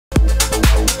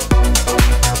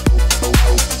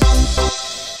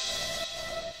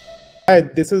Hi,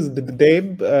 this is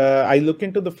Deb. I look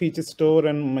into the feature store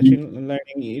and machine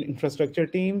learning infrastructure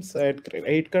teams at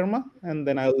Karma, and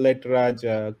then I'll let Raj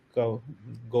go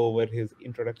over his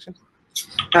introduction.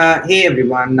 Hey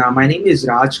everyone, my name is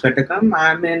Raj Katakam.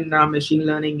 I'm in machine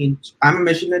learning. I'm a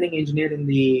machine learning engineer in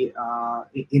the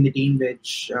team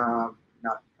which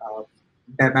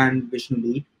Deb and Vishnu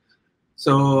lead.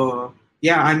 So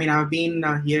yeah, I mean I've been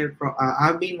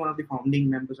I've been one of the founding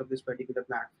members of this particular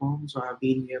platform. So I've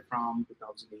been here from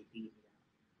 2018.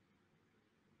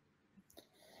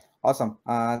 Awesome.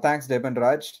 Thanks, Deb and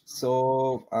Raj.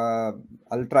 So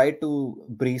I'll try to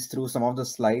breeze through some of the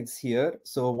slides here.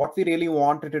 So what we really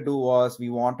wanted to do was we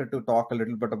wanted to talk a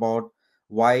little bit about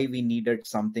why we needed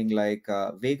something like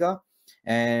Vega.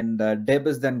 And Deb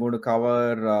is then going to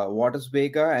cover what is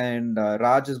Vega, and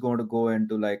Raj is going to go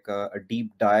into like a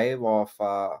deep dive of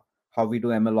how we do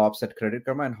MLOps at Credit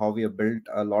Karma and how we have built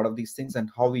a lot of these things and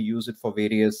how we use it for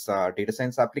various data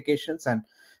science applications, and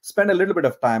spend a little bit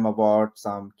of time about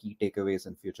some key takeaways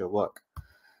in future work.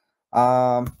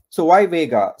 So why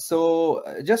Vega? So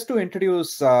just to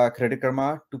introduce Credit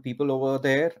Karma to people over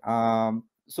there.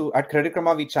 So at Credit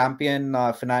Karma, we champion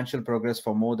financial progress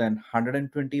for more than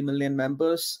 120 million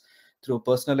members through a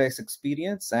personalized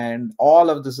experience. And all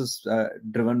of this is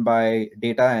driven by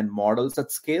data and models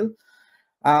at scale.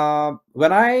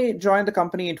 When I joined the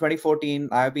company in 2014,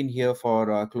 I've been here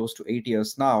for close to 8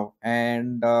 years now.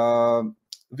 And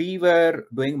we were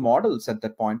doing models at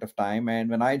that point of time. And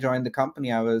when I joined the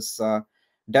company, I was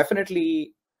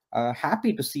definitely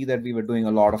happy to see that we were doing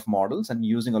a lot of models and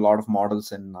using a lot of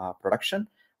models in production.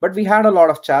 But we had a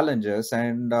lot of challenges,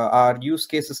 and our use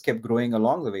cases kept growing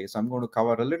along the way. So I'm going to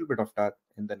cover a little bit of that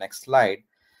in the next slide.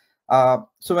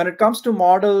 So when it comes to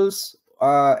models,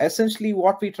 essentially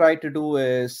what we try to do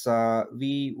is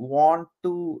we want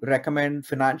to recommend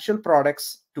financial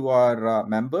products to our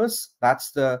members. That's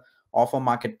the offer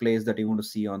marketplace that you want to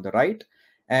see on the right.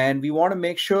 And we want to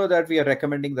make sure that we are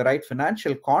recommending the right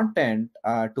financial content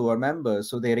to our members,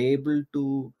 so they're able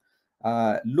to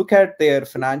look at their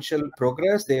financial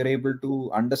progress. They're able to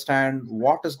understand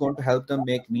what is going to help them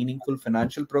make meaningful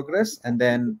financial progress, and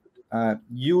then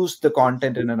use the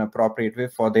content in an appropriate way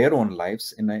for their own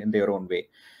lives in their own way.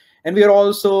 And we are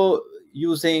also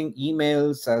using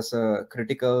emails as a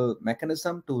critical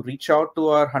mechanism to reach out to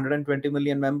our 120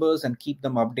 million members and keep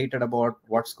them updated about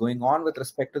what's going on with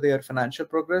respect to their financial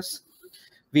progress.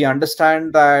 We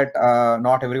understand that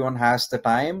not everyone has the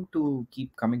time to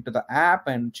keep coming to the app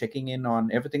and checking in on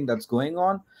everything that's going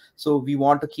on. So we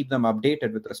want to keep them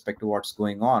updated with respect to what's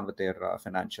going on with their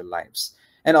financial lives.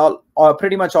 And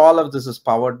pretty much all of this is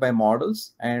powered by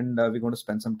models, and we're going to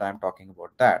spend some time talking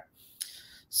about that.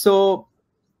 So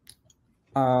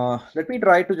let me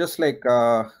try to just like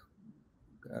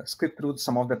skip through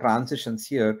some of the transitions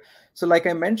here. So like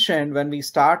I mentioned, when I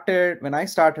started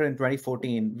in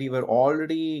 2014, we were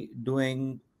already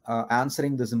doing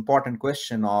answering this important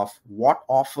question of what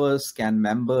offers can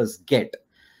members get.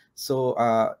 So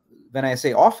when I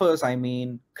say offers, I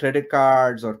mean credit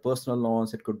cards or personal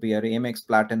loans. It could be a Amex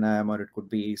Platinum, or it could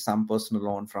be some personal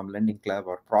loan from Lending Club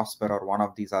or Prosper or one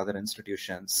of these other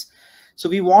institutions. So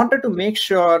we wanted to make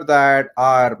sure that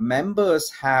our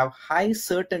members have high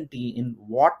certainty in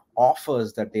what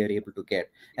offers that they are able to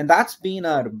get. And that's been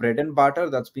our bread and butter.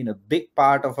 That's been a big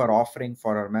part of our offering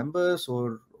for our members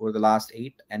over the last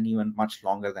 8 and even much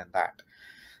longer than that.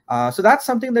 So that's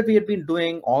something that we had been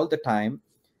doing all the time.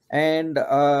 And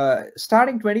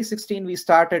starting 2016, we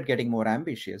started getting more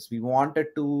ambitious. We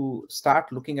wanted to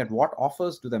start looking at what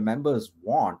offers do the members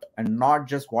want, and not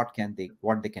just what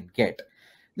they can get.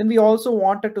 Then we also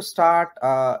wanted to start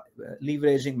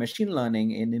leveraging machine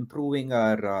learning in improving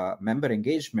our member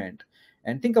engagement.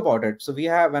 And think about it. So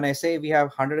when I say we have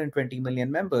 120 million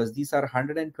members, these are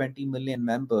 120 million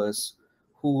members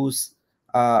who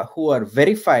are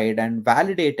verified and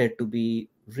validated to be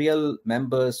real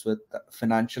members with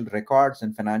financial records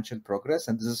and financial progress.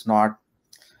 And this is not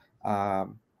like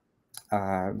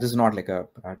a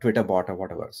Twitter bot or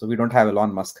whatever. So we don't have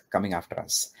Elon Musk coming after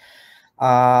us.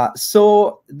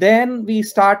 So then we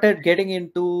started getting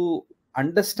into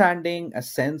understanding a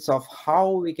sense of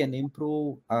how we can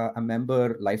improve a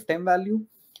member lifetime value.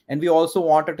 And we also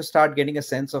wanted to start getting a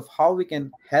sense of how we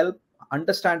can help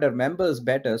understand our members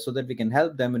better so that we can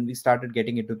help them. And we started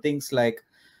getting into things like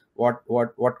what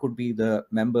could be the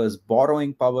members'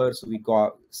 borrowing power. So we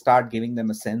start giving them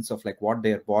a sense of like what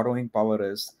their borrowing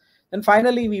power is. And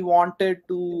finally, we wanted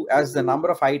to, as the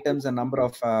number of items and number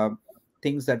of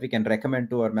things that we can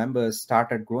recommend to our members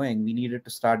started growing, we needed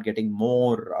to start getting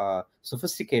more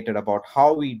sophisticated about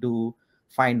how we do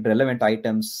find relevant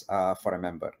items for a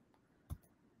member.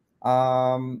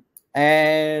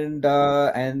 And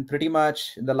pretty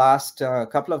much in the last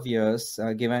couple of years,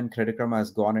 given Credit Karma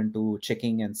has gone into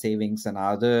checking and savings and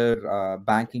other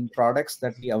banking products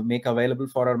that we make available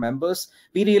for our members,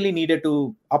 we really needed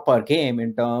to up our game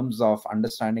in terms of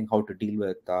understanding how to deal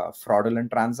with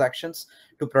fraudulent transactions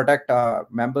to protect our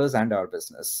members and our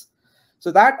business.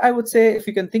 So that, I would say, if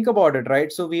you can think about it,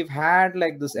 right? So we've had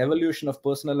like this evolution of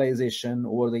personalization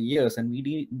over the years, and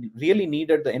we really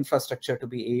needed the infrastructure to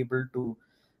be able to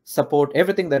support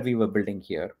everything that we were building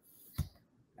here.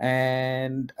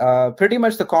 And pretty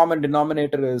much the common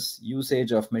denominator is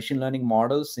usage of machine learning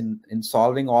models in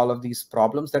solving all of these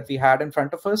problems that we had in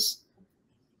front of us.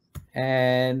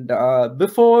 And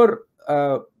before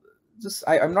this,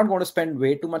 I'm not going to spend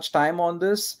way too much time on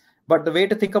this, but the way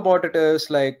to think about it is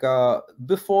like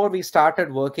before we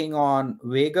started working on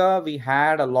Vega, we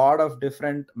had a lot of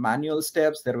different manual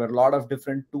steps. There were a lot of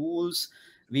different tools.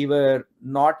 We were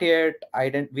not yet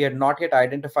we had not yet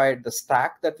identified the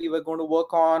stack that we were going to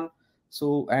work on.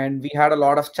 So, and we had a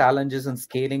lot of challenges in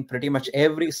scaling pretty much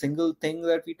every single thing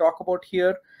that we talk about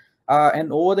here.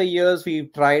 And over the years,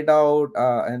 we've tried out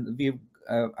and we've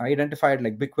identified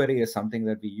like Bigquery as something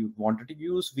that we wanted to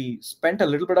use. We spent a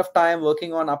little bit of time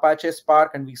working on Apache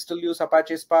Spark, and we still use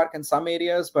Apache Spark in some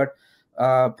areas, but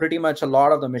pretty much a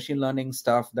lot of the machine learning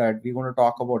stuff that we're going to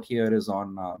talk about here is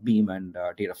on Beam and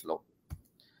Dataflow.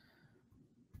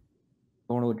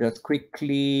 I'm going to just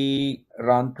quickly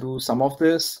run through some of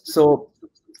this. So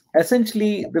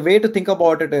essentially, the way to think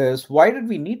about it is, why did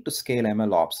we need to scale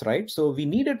MLOps, right? So we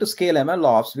needed to scale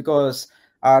MLOps because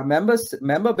our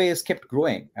member base kept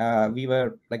growing. We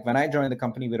were like, when I joined the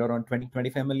company, we were around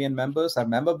 25 million members. Our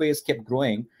member base kept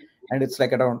growing, and it's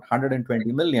like around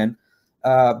 120 million.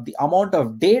 The amount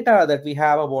of data that we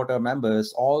have about our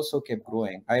members also kept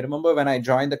growing. I remember when I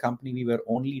joined the company, we were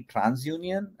only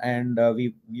TransUnion, and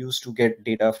we used to get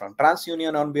data from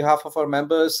TransUnion on behalf of our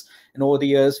members. And over the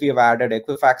years, we have added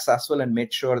Equifax as well and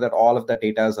made sure that all of the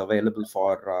data is available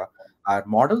for our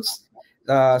models.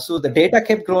 So the data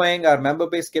kept growing, our member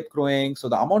base kept growing. So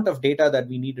the amount of data that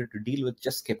we needed to deal with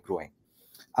just kept growing.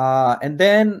 And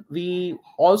then we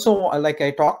also, like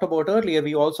I talked about earlier,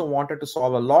 we also wanted to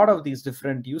solve a lot of these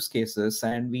different use cases,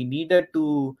 and we needed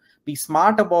to be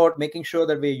smart about making sure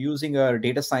that we're using our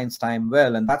data science time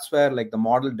well. And that's where like the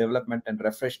model development and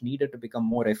refresh needed to become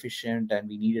more efficient, and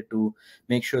we needed to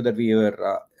make sure that we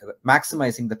were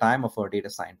maximizing the time of our data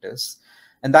scientists.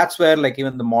 And that's where like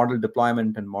even the model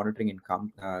deployment and monitoring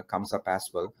comes up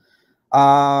as well.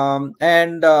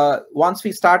 Once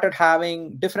we started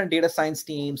having different data science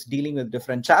teams dealing with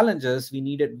different challenges,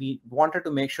 we wanted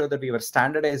to make sure that we were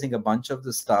standardizing a bunch of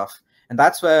this stuff. And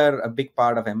that's where a big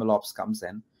part of MLOps comes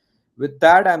in. With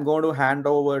that, I'm going to hand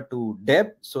over to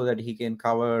Deb so that he can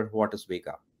cover what is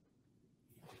Vega.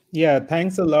 Yeah,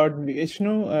 thanks a lot,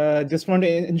 Vishnu. Just want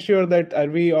to ensure that are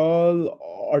we all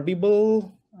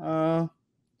audible?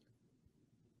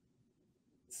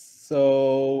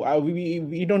 So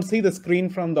we don't see the screen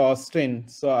from the Austin.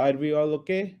 So are we all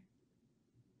okay?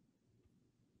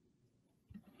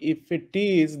 If it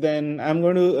is, then I'm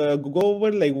going to go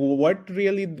over like what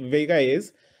really Vega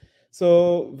is.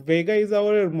 So Vega is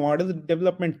our model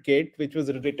development kit, which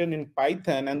was written in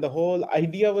Python. And the whole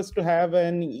idea was to have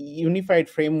an unified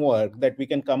framework that we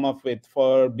can come up with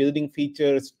for building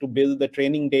features, to build the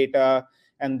training data,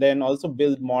 and then also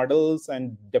build models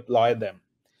and deploy them.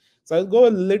 So I'll go a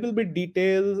little bit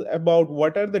details about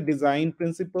what are the design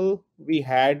principles we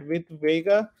had with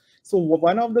Vega. So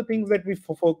one of the things that we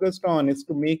focused on is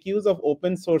to make use of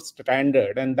open source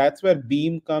standard, and that's where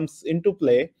Beam comes into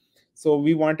play. So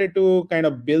we wanted to kind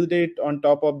of build it on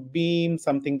top of Beam,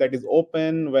 something that is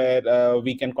open, where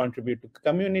we can contribute to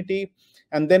community.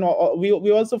 And then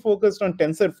we also focused on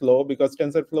TensorFlow, because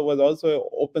TensorFlow was also an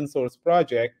open source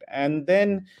project. And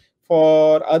then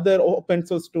for other open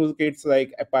source toolkits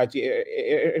like Apache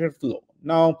Airflow.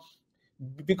 Now,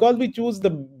 because we choose the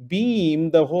Beam,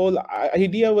 the whole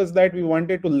idea was that we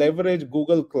wanted to leverage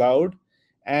Google Cloud,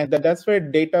 and that's where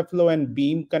Dataflow and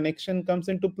Beam connection comes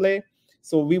into play.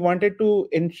 So we wanted to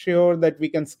ensure that we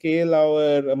can scale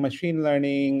our machine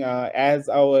learning as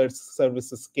our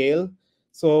services scale.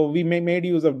 So we made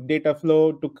use of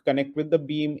Dataflow to connect with the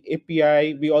Beam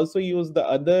API. We also use the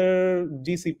other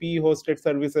GCP hosted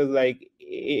services like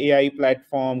AI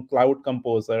Platform, Cloud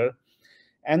Composer.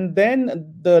 And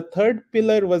then the third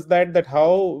pillar was that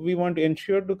how we want to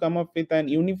ensure to come up with an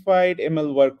unified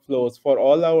ML workflows for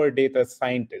all our data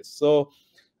scientists. So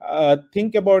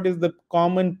think about is the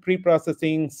common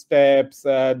pre-processing steps,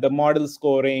 the model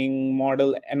scoring,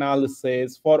 model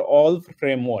analysis for all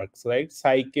frameworks, right?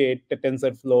 Scikit,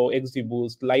 TensorFlow,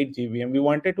 XGBoost, LightGVM. We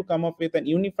wanted to come up with an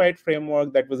unified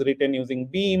framework that was written using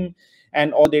Beam,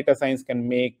 and all data science can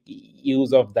make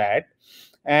use of that.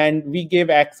 And we gave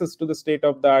access to the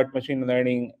state-of-the-art machine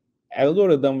learning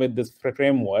algorithm with this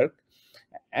framework.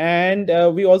 And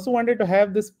we also wanted to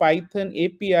have this Python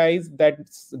APIs that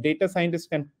data scientists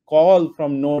can call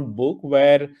from notebook,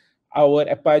 where our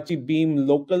Apache Beam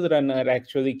local runner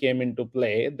actually came into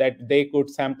play, that they could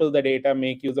sample the data,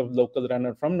 make use of local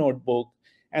runner from notebook,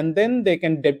 and then they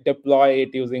can deploy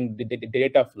it using the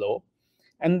Dataflow.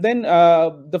 And then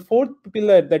the fourth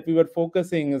pillar that we were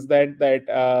focusing is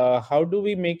that how do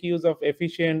we make use of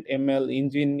efficient ML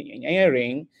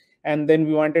engineering? And then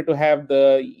we wanted to have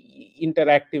the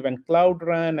interactive and cloud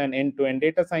run and end-to-end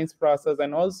data science process,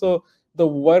 and also the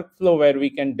workflow where we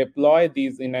can deploy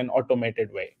these in an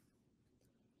automated way.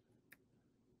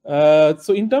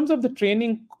 So in terms of the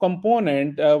training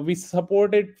component, we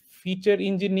supported feature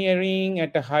engineering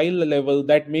at a high level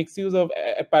that makes use of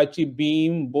Apache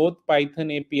Beam, both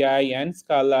Python API and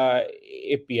Scala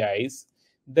APIs.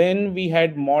 Then we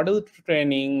had model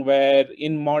training, where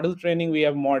in model training we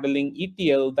have modeling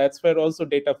ETL. That's where also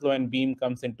Dataflow and Beam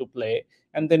comes into play.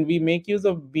 And then we make use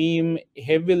of Beam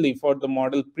heavily for the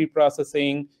model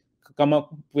pre-processing, come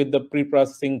up with the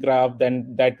pre-processing graph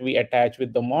then that we attach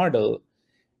with the model.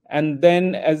 And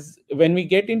then when we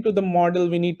get into the model,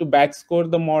 we need to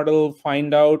backscore the model,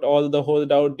 find out all the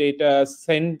holdout data,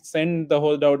 send the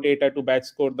holdout data to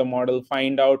backscore the model,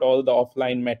 find out all the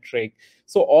offline metric.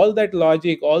 So all that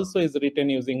logic also is written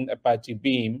using Apache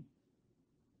Beam.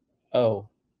 Oh,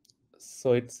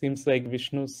 so it seems like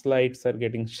Vishnu's slides are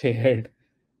getting shared.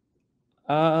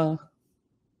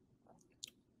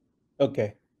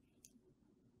 Okay.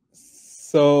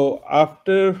 So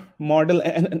after model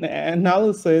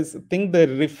analysis, I think the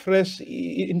refresh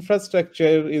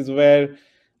infrastructure is where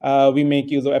we make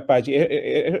use of Apache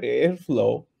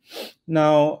Airflow.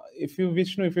 Now,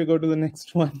 Vishnu, if you go to the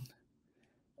next one,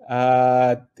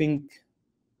 think.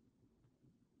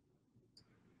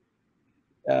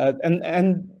 And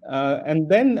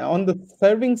then on the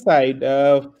serving side,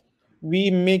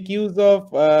 we make use of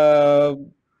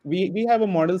we have a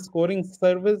model scoring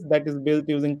service that is built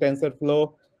using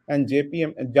TensorFlow and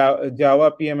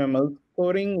Java PMML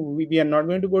scoring. We are not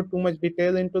going to go too much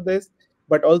detail into this,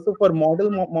 but also for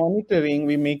model monitoring,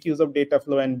 we make use of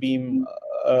Dataflow and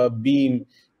Beam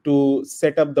to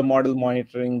set up the model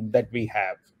monitoring that we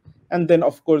have. And then,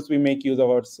 of course, we make use of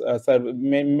our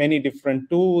many different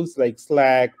tools like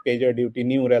Slack, PagerDuty,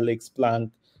 New Relic,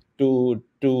 Splunk to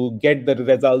get the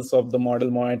results of the model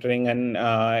monitoring and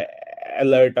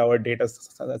alert our data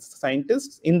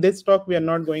scientists. In this talk, we are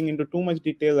not going into too much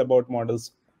detail about model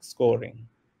scoring.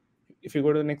 If you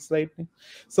go to the next slide.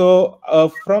 So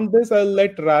from this, I'll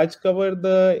let Raj cover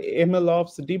the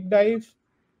MLOps deep dive.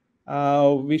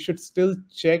 We should still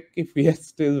check if we are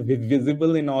still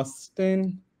visible in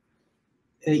Austin.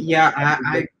 Yeah,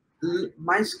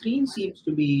 my screen seems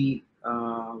to be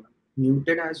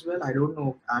muted as well. I don't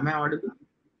know. Am I audible?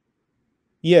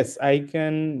 Yes, I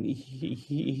can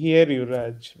hear you,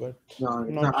 Raj, but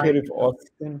not sure if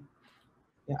Austin.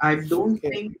 I don't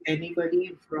think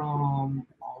anybody from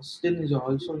Austin is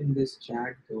also in this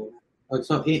chat though.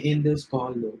 So in this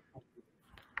call though.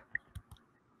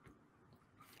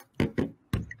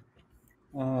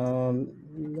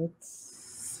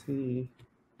 Let's see.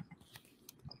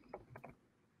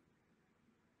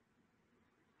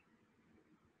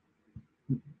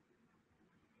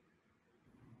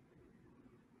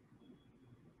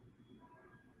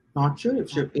 Not sure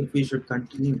if we should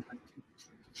continue.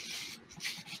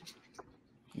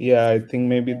 Yeah, I think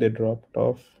maybe they dropped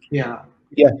off. Yeah.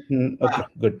 Yeah. Okay.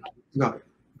 Good. Got it.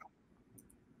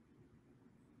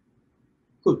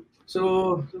 Cool.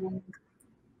 So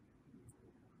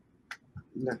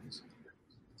let me see.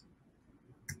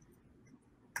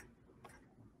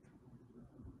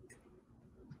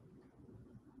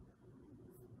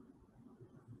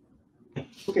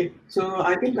 Okay, so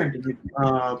I can continue.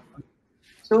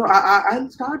 So I'll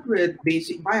start with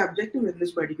basic. My objective in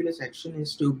this particular section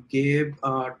is to give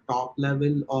a top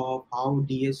level of how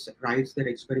DS writes their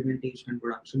experimentation and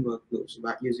production workflows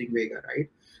using Vega, right?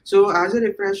 So as a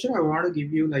refresher, I want to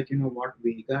give you what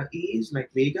Vega is.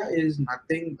 Like Vega is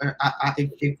nothing.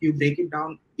 If you break it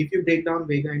down, if you break down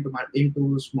Vega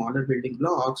into smaller building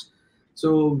blocks.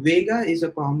 So Vega is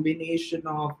a combination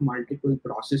of multiple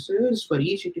processors. For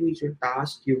each individual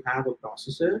task, you have a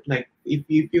processor. Like if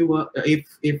you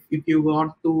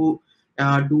want to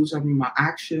do some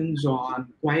actions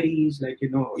on queries, like,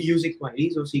 using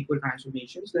queries or SQL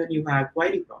transformations. Then you have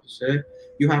query processor,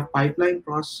 you have pipeline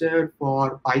processor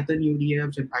for Python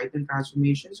UDFs and Python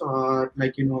transformations, or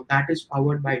like, that is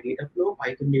powered by Dataflow,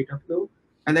 Python Dataflow.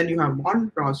 And then you have model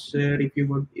processor if you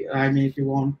would, if you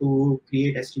want to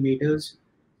create estimators,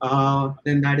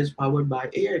 then that is powered by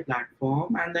AI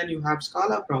platform. And then you have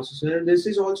Scala processor. This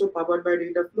is also powered by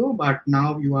Dataflow, but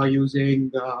now you are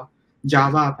using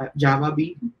Java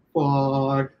Beam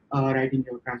for writing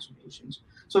your transformations.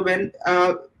 So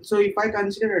so if I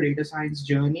consider a data science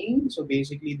journey, so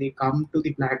basically they come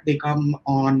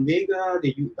on Vega,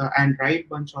 and write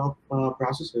bunch of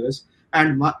processors,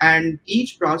 and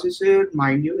each processor,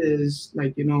 mind you, is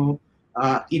like,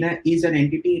 is an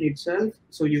entity in itself,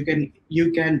 so you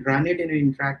can run it in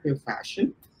an interactive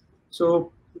fashion.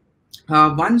 So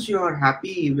once you are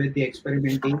happy with the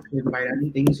experimentation by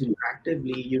running things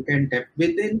interactively, you can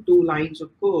within 2 lines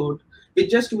of code, with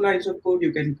just 2 lines of code,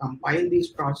 you can compile these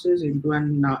processes into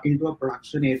a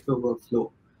production airflow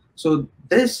workflow. So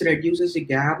this reduces the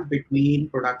gap between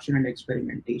production and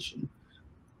experimentation.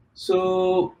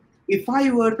 So if I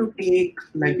were to take,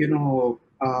 like,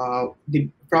 the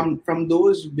from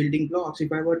those building blocks,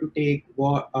 if I were to take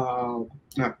what a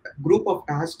group of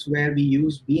tasks where we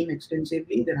use Beam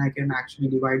extensively, then I can actually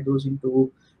divide those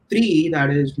into three. That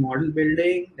is model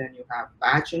building, then you have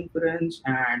batch inference,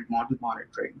 and model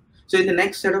monitoring. So in the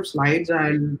next set of slides,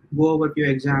 I'll go over a few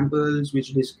examples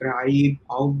which describe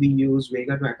how we use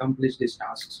Vega to accomplish these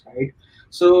tasks, right?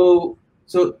 So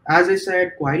as I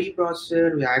said, query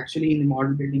processor, we actually in the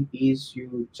model building piece,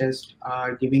 you just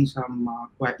are giving some,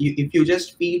 if you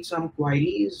just feed some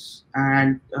queries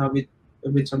and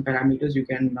with some parameters, you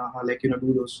can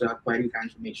do those query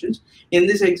transformations. In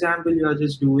this example, you are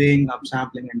just doing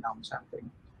upsampling and downsampling.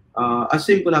 A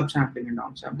simple upsampling and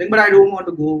downsampling, but I don't want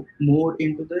to go more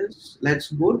into this. Let's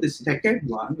go to the second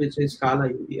one, which is Scala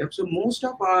UDF. So most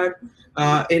of our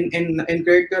in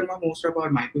Credit Karma, most of our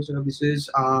microservices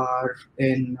are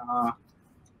in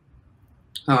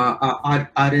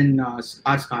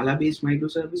are Scala-based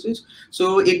microservices.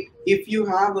 So if you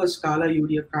have a Scala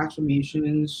UDF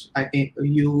transformations, it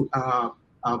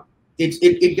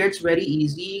gets very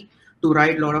easy to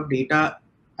write a lot of data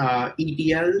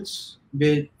ETLs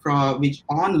which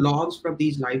on logs from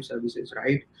these live services,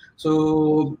 right?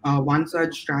 So one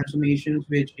such transformations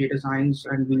which data science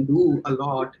and we do a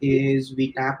lot is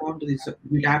we tap onto the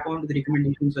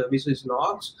recommendation services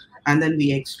logs, and then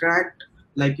we extract,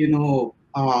 like,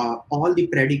 all the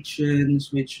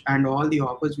predictions and all the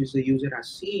offers which the user has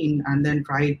seen, and then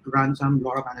try to run some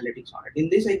lot of analytics on it. In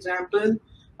this example,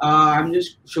 I'm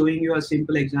just showing you a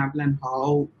simple example and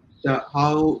how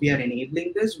we are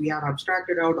enabling this. We have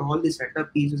abstracted out all the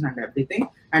setup pieces and everything,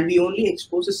 and we only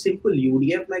expose a simple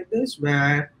UDF like this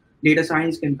where data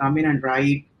science can come in and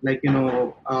write, like,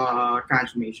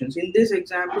 transformations. In this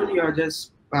example, you are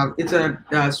just it's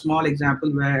a small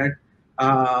example where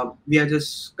we are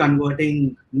just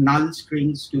converting null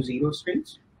strings to zero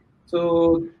strings.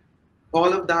 So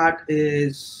all of that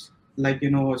is, like,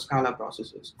 Scala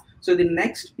processes. So the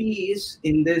next piece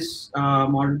in this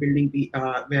model building,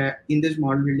 where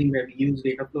we use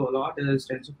Dataflow a lot, is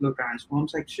TensorFlow transform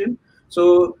section.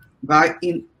 So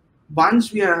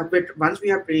once we have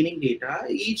training data,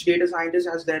 each data scientist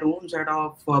has their own set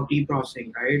of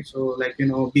pre-processing, right? So, like,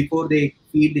 before they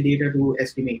feed the data to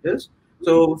estimators.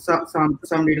 So some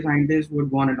data scientists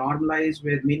would want to normalize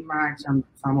with min-max, and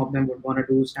some of them would want to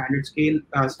do standard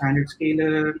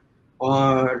scalar,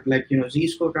 or, like,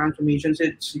 z-score transformations.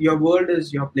 It's your world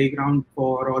is your playground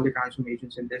for all the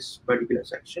transformations in this particular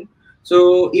section.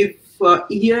 So if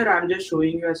here I'm just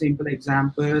showing you a simple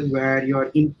example where you're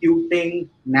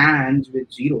imputing nands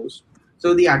with zeros.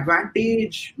 So the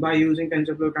advantage by using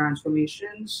TensorFlow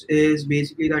transformations is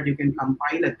basically that you can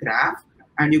compile a graph,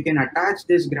 and you can attach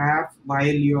this graph while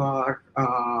you're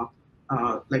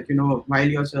while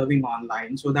you're serving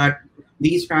online, so that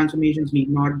these transformations need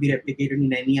not be replicated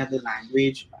in any other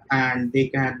language, and they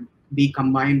can be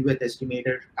combined with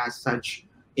estimator as such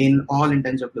in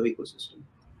TensorFlow ecosystem.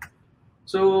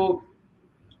 So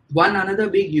one another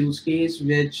big use case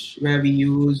where we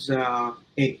use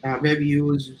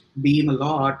Beam a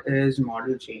lot is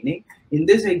model chaining. In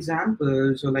this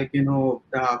example, so, like, to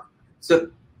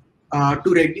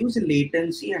reduce the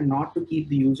latency and not to keep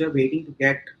the user waiting to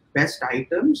get best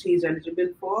items he's eligible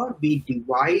for, we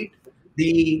divide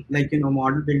the, like,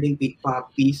 model building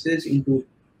pieces into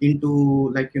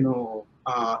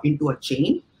a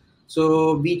chain.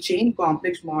 So we chain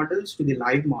complex models to the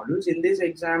live models. In this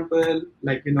example,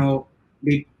 like,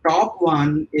 The top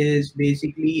one is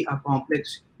basically a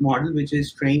complex model which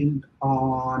is trained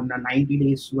on 90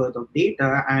 days worth of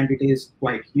data, and it is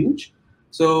quite huge.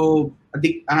 So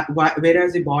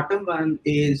whereas the bottom one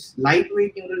is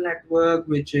lightweight neural network,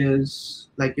 which is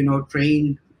like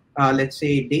trained, let's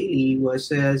say daily,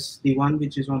 versus the one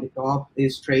which is on the top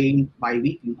is trained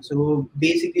bi-weekly. So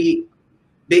basically,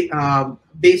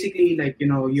 like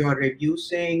you're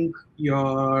reducing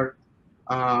you're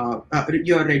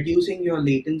reducing your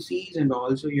latencies, and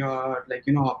also you're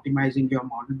optimizing your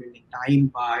model building time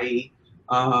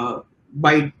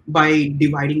by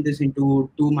dividing this into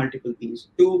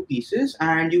two pieces,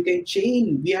 and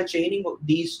we are chaining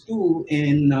these two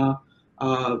in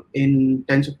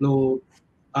TensorFlow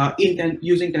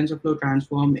using TensorFlow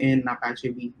transform in Apache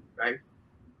Beam, right?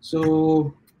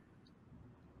 So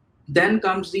then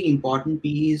comes the important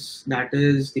piece, that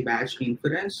is the batch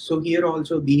inference. So here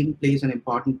also Beam plays an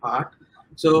important part.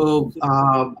 So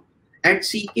at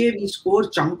CK, we score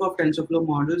chunk of TensorFlow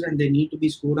models, and they need to be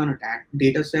scored on a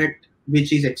data set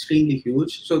which is extremely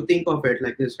huge. So think of it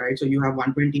like this, right? So you have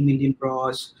 120 million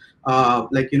cross, a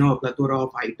plethora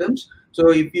of items. So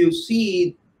if you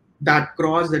see that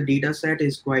cross, the data set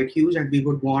is quite huge, and we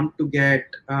would want to get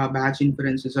batch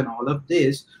inferences and all of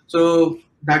this. So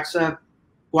that's a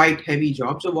quite heavy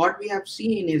job. So what we have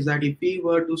seen is that if we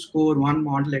were to score one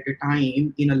model at a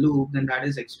time in a loop, then that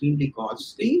is extremely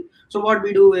costly. So what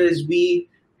we do is we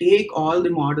take all the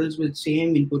models with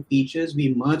same input features,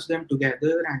 we merge them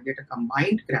together and get a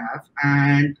combined graph.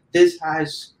 And this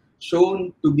has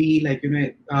shown to be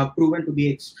proven to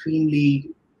be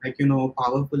extremely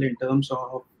powerful in terms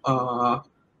of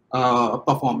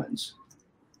performance.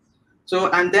 So,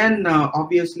 and then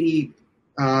obviously,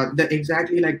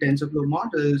 exactly like TensorFlow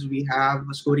models, we have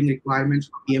scoring requirements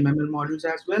for PMML models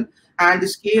as well. And the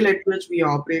scale at which we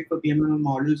operate for PMML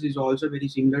models is also very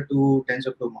similar to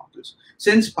TensorFlow models.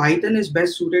 Since Python is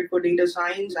best suited for data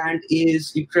science and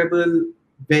is iterable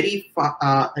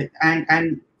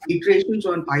and iterations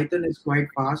on Python is quite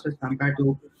fast as compared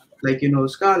to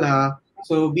Scala.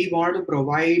 So we want to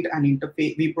provide an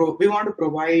interface. We want to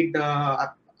provide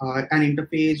an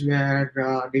interface where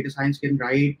data science can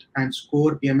write and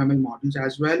score PMML models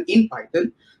as well in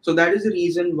Python. So that is the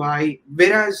reason why,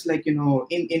 whereas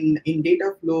in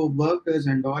Dataflow workers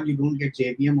and all, you don't get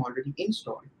JVM already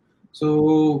installed.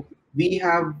 So we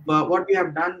have what we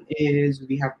have done is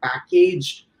we have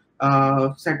packaged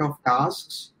a set of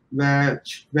tasks where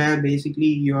basically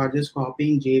you are just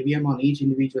copying JVM on each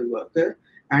individual worker,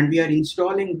 and we are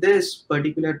installing this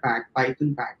particular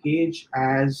Python package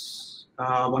as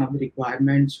one of the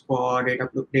requirements for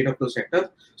Dataflow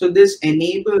setup. So this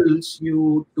enables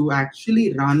you to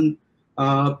actually run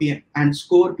and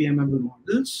score PMML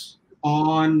models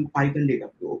on Python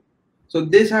Dataflow. So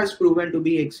this has proven to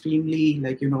be extremely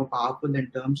powerful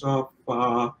in terms of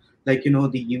the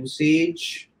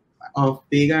usage of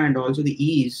Vega, and also the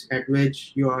ease at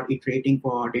which you are iterating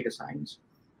for data science.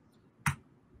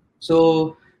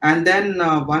 So, and then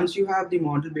once you have the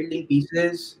model building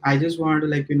pieces, I just want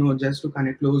to just to kind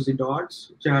of close the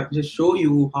dots, just show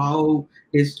you how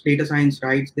this data science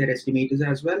writes their estimators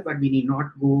as well, but we need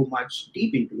not go much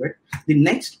deep into it. The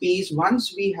next piece,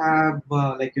 once we have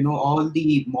all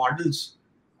the models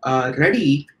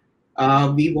ready,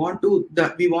 we want to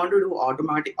do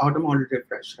automatic auto model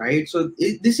refresh, right? So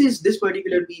this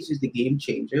particular piece is the game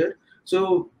changer.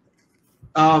 So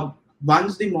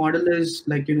once the model is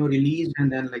released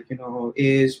and then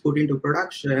is put into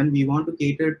production, we want to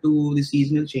cater to the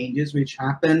seasonal changes which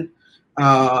happen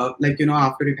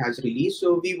after it has released.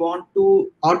 So we want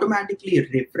to automatically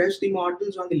refresh the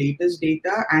models on the latest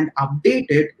data and update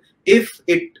it if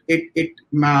it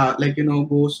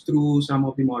goes through some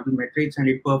of the model metrics and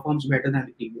it performs better than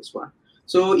the previous one.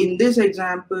 So in this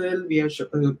example, we are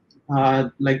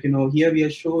here we are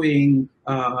showing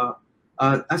a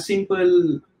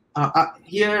simple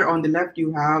here on the left,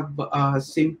 you have a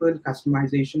simple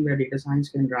customization where data science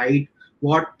can write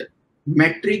what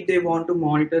metric they want to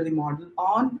monitor the model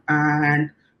on,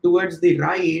 and towards the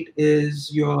right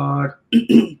is your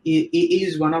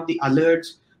is one of the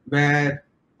alerts where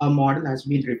a model has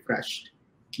been refreshed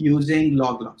using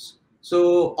log loss.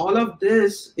 So all of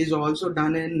this is also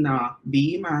done in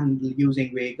Beam and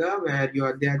using Vega, where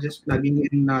they are just plugging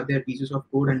in their pieces of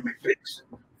code and metrics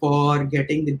for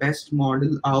getting the best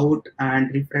model out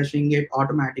and refreshing it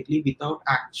automatically without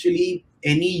actually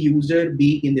any user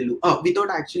being in the loop, without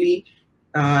actually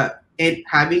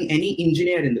having any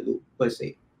engineer in the loop per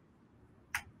se,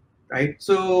 right?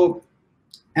 So,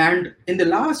 and in the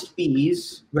last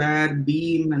piece where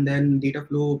Beam and then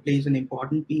Dataflow plays an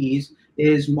important piece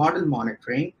is model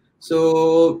monitoring.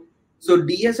 So So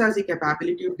DS has the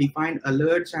capability to define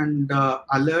alerts and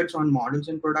alerts on models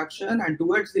in production. And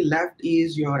towards the left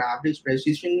is your average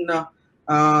precision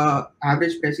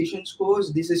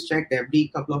scores. This is checked every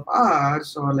couple of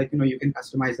hours, or like you can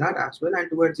customize that as well. And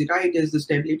towards the right is the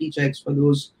stability checks for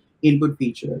those input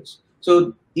features.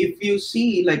 So if you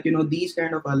see these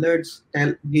kind of alerts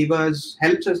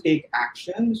helps us take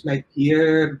actions. Like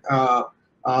here,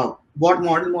 what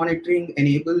model monitoring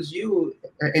enables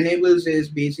is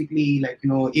basically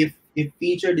if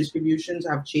feature distributions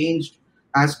have changed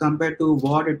as compared to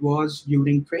what it was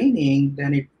during training,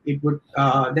 then it would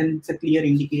then it's a clear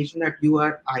indication that you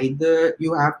have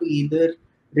to either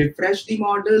refresh the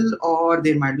model, or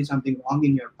there might be something wrong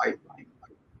in your pipeline.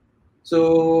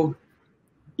 So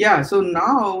yeah, so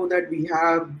now that we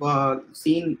have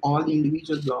seen all the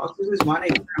individual blocks, this is one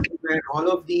example where all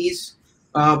of these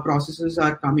processes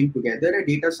are coming together. A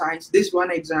data science, this one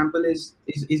example is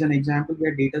an example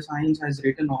where data science has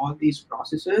written all these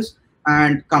processes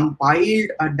and compiled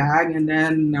a DAG, and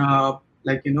then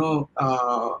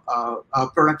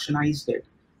productionized it.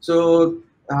 So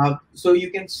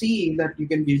you can see that, you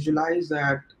can visualize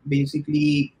that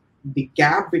basically the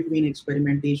gap between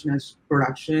experimentation and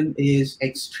production is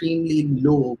extremely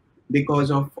low because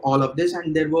of all of this.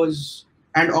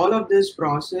 And all of this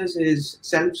process is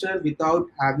self-serve without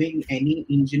having any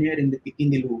engineer in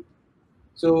the loop.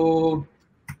 So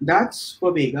that's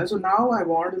for Vega. So now I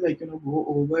want to go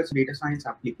over some data science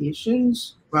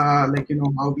applications, how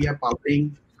we are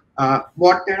powering,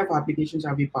 what kind of applications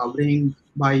are we powering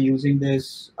by using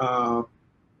this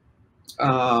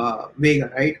Vega,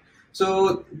 right?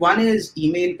 So one is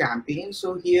email campaigns.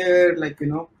 So here,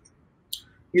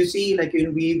 you see,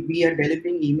 we are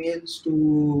delivering emails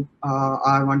to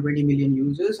our 120 million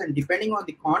users, and depending on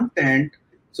the content,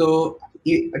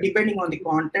 depending on the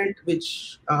content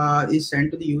which is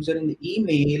sent to the user in the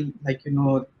email,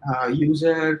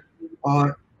 user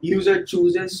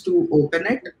chooses to open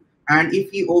it, and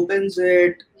if he opens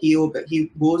it, he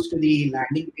goes to the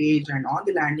landing page, and on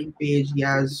the landing page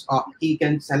he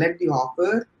can select the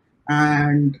offer,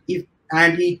 and he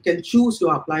can choose to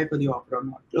apply for the offer or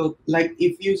not. So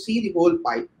if you see the whole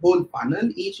funnel,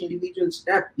 each individual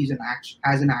step is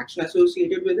has an action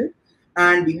associated with it,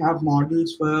 and we have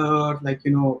models for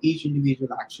each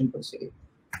individual action per se.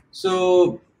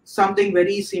 So something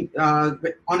very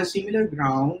on a similar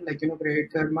ground, Credit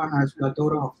Karma has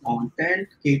plethora of content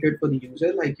catered for the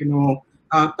user.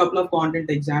 A couple of content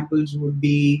examples would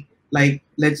be,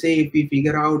 let's say if we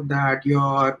figure out that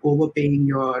you're overpaying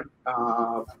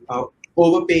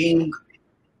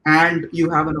and you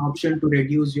have an option to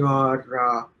reduce your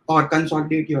or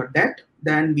consolidate your debt,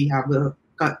 then we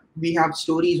have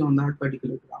stories on that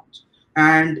particular grounds.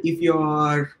 And if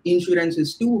your insurance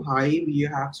is too high, we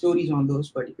have stories on those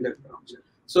particular grounds.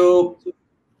 So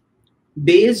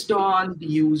based on the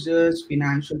user's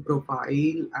financial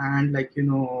profile and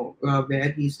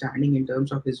where he's standing in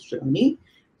terms of his journey,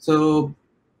 so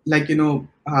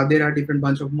there are different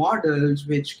bunch of models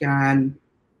which can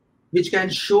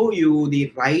show you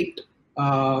the right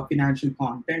financial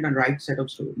content and right set of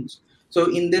stories. So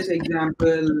in this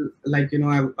example,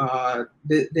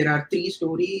 there are 3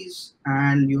 stories,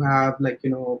 and you have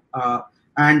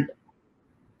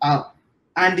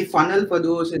and the funnel for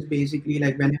those is basically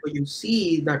whenever you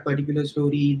see that particular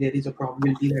story, there is a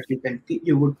probability that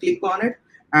you would click on it,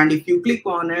 and if you click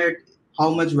on it,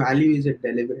 how much value is it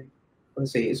delivering per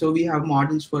se. So we have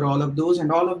models for all of those,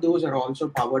 and all of those are also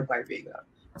powered by Vega.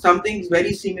 Something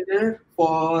very similar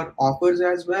for offers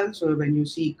as well. So when you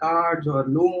see cards or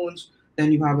loans, then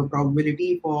you have a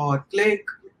probability for click,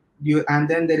 and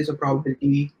then there is a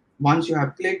probability once you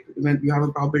have clicked, when you have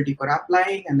a probability for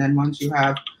applying, and then once you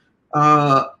have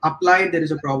applied, there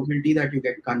is a probability that you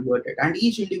get converted. And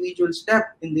each individual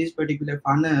step in this particular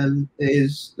funnel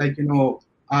is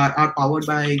are powered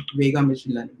by Vega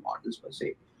machine learning models per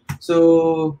se.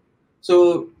 So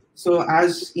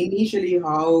as initially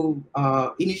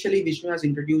Vishnu has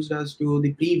introduced us to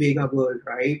the pre-Vega world,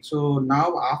 right? So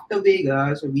now after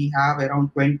Vega, so we have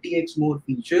around 20x more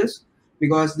features,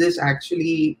 because this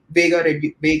actually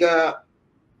Vega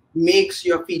makes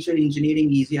your feature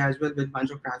engineering easy as well, with a bunch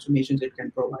of transformations it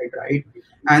can provide, right?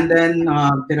 And then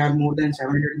there are more than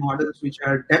 700 models which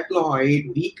are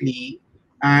deployed weekly,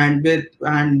 and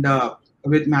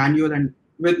with manual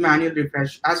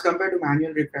refresh, as compared to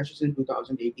manual refreshes in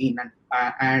 2018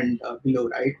 and below,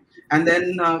 right? And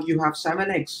then you have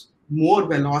 7x more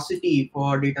velocity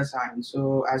for data science,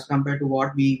 so as compared to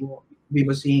what we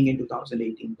were seeing in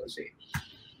 2018 per se.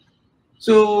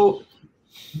 So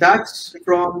that's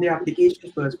from the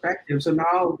application perspective. So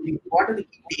now, what are the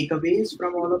key takeaways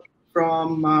from all of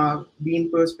from Beam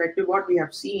perspective, what we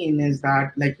have seen is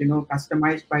that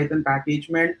customized Python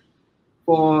packagement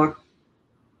for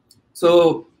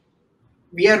so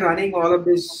we are running all of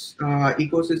this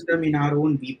ecosystem in our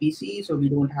own VPC, so we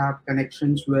don't have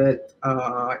connections with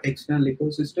external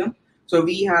ecosystem. So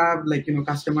we have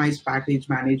customized package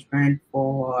management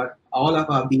for all of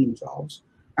our Beam jobs,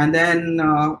 and then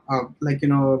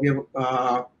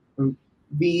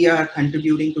we are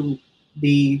contributing to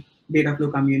the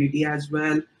Dataflow community as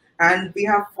well. And we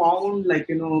have found a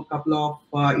couple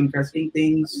of interesting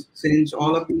things, since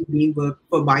all of these Beam work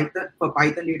for Python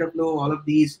Dataflow, all of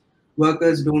these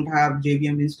workers don't have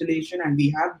JVM installation, and we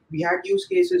had use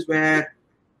cases where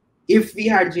if we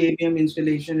had JVM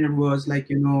installation, it was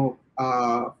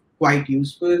quite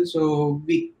useful. So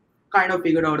we kind of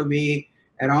figured out a way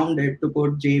around it to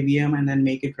put JVM and then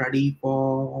make it ready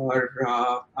for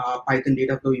Python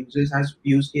Dataflow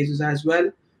use cases as well.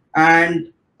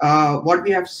 And what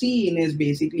we have seen is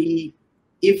basically,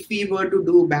 if we were to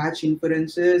do batch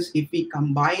inferences, if we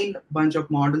combine a bunch of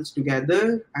models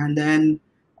together and then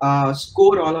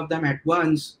score all of them at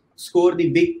once, score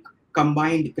the big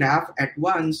combined graph at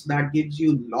once, that gives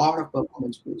you a lot of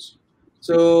performance boost.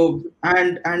 So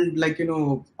coming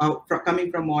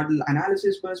from model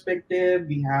analysis perspective,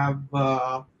 we have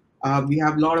a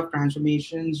lot of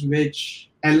transformations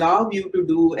which allow you to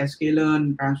do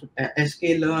sklearn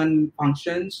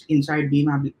functions inside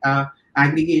Beam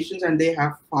aggregations, and they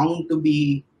have found to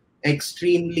be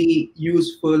extremely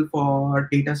useful for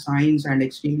data science and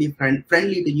extremely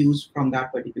friendly to use from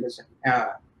that particular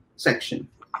section.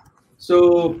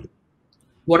 So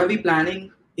what are we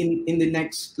planning in the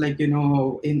next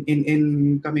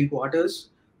in coming quarters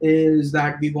is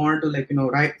that we want to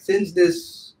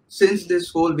since this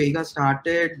whole Vega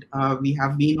started, we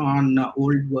have been on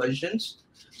old versions.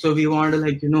 So we want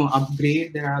to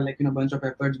upgrade. There are a bunch of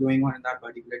efforts going on in that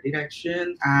particular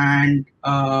direction. And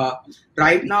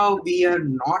right now we are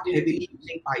not heavily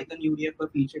using Python UDF for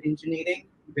feature engineering,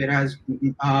 whereas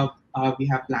we have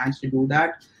plans to do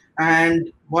that.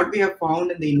 And what we have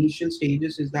found in the initial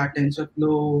stages is that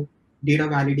TensorFlow data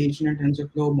validation and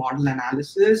TensorFlow model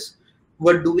analysis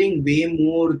were doing way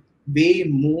more,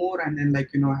 and then had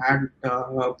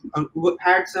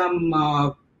some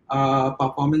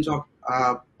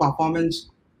performance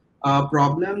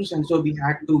problems, and so we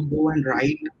had to go and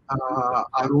write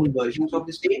our own versions of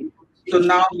the same. So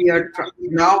now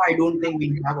I don't think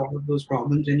we have all of those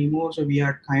problems anymore. So we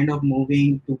are kind of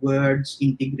moving towards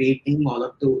integrating all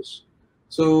of those.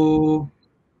 So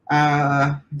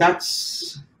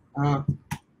that's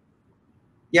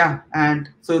and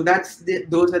so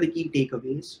those are the key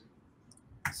takeaways.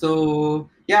 So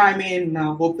yeah, I mean,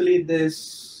 hopefully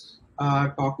this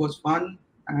talk was fun,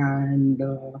 and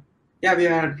yeah, we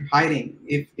are hiring.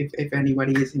 If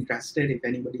anybody is interested, if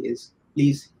anybody is,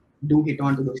 please do hit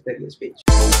on to those careers page.